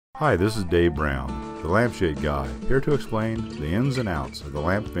Hi, this is Dave Brown, the Lampshade guy, here to explain the ins and outs of the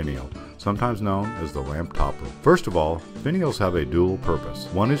lamp finial, sometimes known as the lamp topper. First of all, finials have a dual purpose.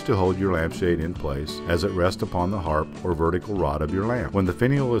 One is to hold your lampshade in place as it rests upon the harp or vertical rod of your lamp. When the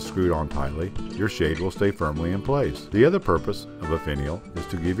finial is screwed on tightly, your shade will stay firmly in place. The other purpose of a finial is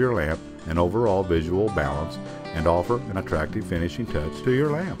to give your lamp an overall visual balance and offer an attractive finishing touch to your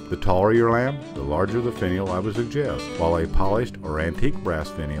lamp. The taller your lamp, the larger the finial I would suggest, while a polished or antique brass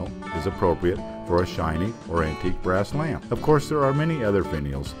finial is appropriate for a shiny or antique brass lamp. Of course, there are many other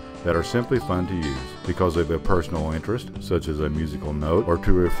finials that are simply fun to use because of a personal interest, such as a musical note, or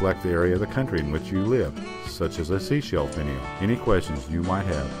to reflect the area of the country in which you live, such as a seashell finial. Any questions you might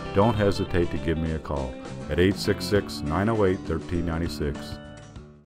have, don't hesitate to give me a call at 866-908-1396.